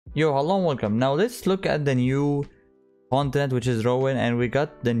Yo, hello and welcome. Now let's look at the new continent, which is Rowen, and we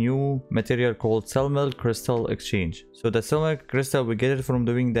got the new material called Sylmael Crystal Exchange. So the Sylmael Crystal, we get it from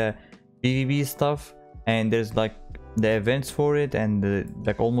doing the PvP stuff, and there's like the events for it, and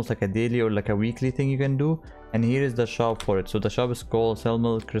like almost like a daily or like a weekly thing you can do. And here is the shop for it. So the shop is called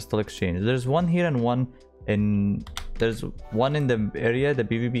Sylmael Crystal Exchange. There's one here and one in there's one in the area, the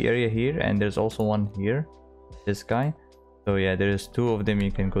PvP area here, and there's also one here, this guy. So yeah, there's two of them.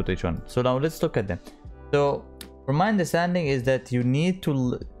 You can go to each one. So now let's look at them. So from my understanding is that you need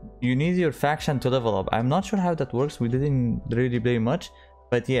your faction to level up. I'm not sure how that works. We didn't really play much,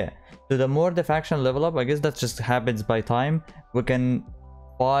 but yeah. So the more the faction level up, I guess that just happens by time. We can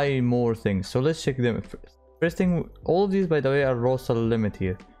buy more things. So let's check them. First thing, all of these by the way are roster limit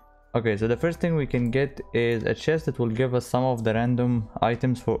here. Okay, so the first thing we can get is a chest that will give us some of the random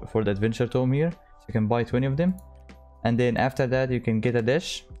items for the adventure tome here. So you can buy 20 of them. And then after that you can get a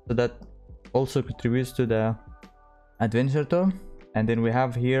dish, so that also contributes to the adventure tome. And then we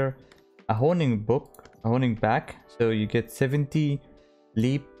have here a honing book, a honing pack. So you get 70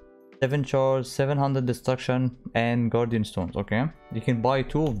 leap, 7 charge, 700 destruction, and guardian stones. Okay, you can buy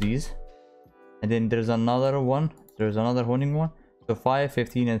 2 of these. And then there's another one, there's another honing one. So 5,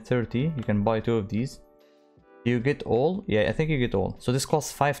 15, and 30. You can buy 2 of these. You get all? Yeah, I think you get all. So this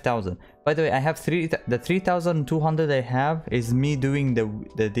costs 5,000. By the way, I have the 3,200 I have is me doing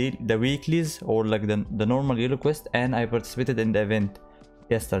the weeklies, or like the normal yellow quest, and I participated in the event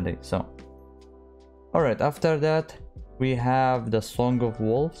yesterday. So alright, after that we have the Song of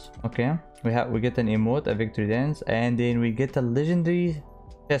Wolves. Okay, we get an emote, a victory dance, and then we get a legendary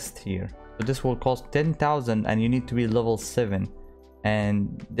chest here. So this will cost 10,000 and you need to be level 7.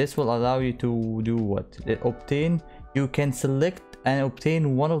 And this will allow you to do what? Obtain, you can select and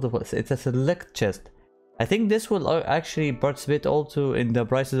obtain one of the, it's a select chest. I think this will actually participate also in the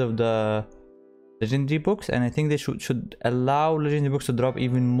prices of the legendary books, and I think they should allow legendary books to drop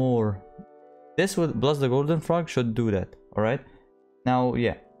even more. This will, plus the golden frog, should do that. All right, now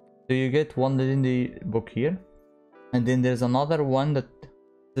yeah, so you get one legendary book here, and then there's another one that,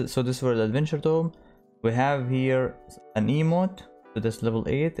 so this for the adventure tome. We have here an emote. So that's level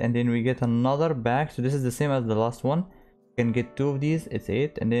 8, and then we get another bag. So this is the same as the last one. You can get 2 of these, it's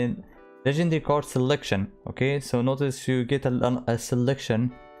 8. And then legendary card selection. Okay, so notice you get a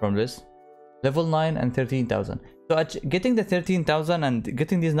selection from this. Level 9 and 13,000. So getting the 13,000 and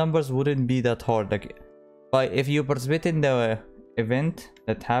getting these numbers wouldn't be that hard. Like, if you participate in the event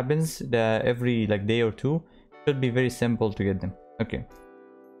that happens every like day or 2, it should be very simple to get them. Okay,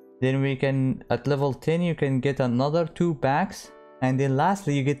 then we can, at level 10 you can get another 2 packs. And then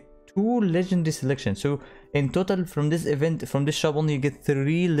lastly you get 2 legendary selections. So in total from this event, from this shop only, you get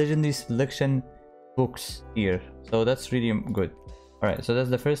 3 legendary selection books here. So that's really good. Alright, so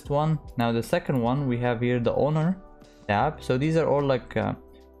that's the first one. Now the second one, we have here the honor tab. So these are all like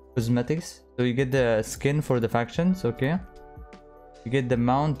cosmetics. So you get the skin for the factions. Okay, you get the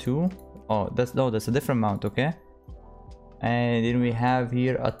mount too. Oh, that's a different mount. Okay, and then we have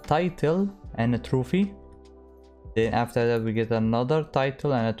here a title and a trophy. Then after that we get another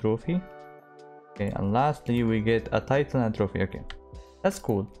title and a trophy. Okay, and lastly we get a title and a trophy. Okay, that's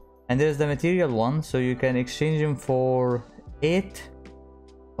cool. And there's the material one, so you can exchange them for 8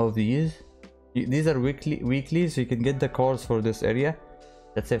 of these. These are weekly, so you can get the cards for this area.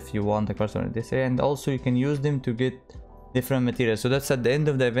 That's if you want the cards for this area, and also you can use them to get different materials. So that's at the end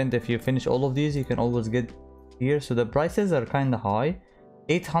of the event. If you finish all of these, you can always get here. So the prices are kind of high.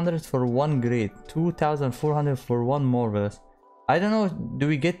 800 for 1 great, 2,400 for 1 marvelous. I don't know, do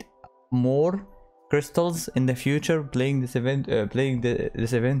we get more crystals in the future playing this event,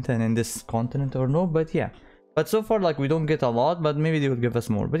 this event and in this continent or no? But yeah, but so far like we don't get a lot, but maybe they will give us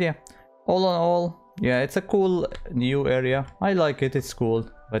more. But yeah, all in all, yeah, it's a cool new area. I like it, it's cool.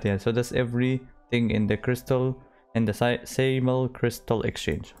 But yeah, so that's everything in the crystal, in the Sylmael Crystal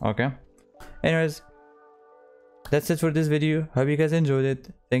Exchange. Okay, anyways, that's it for this video. Hope you guys enjoyed it.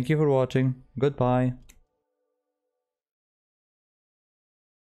 Thank you for watching. Goodbye.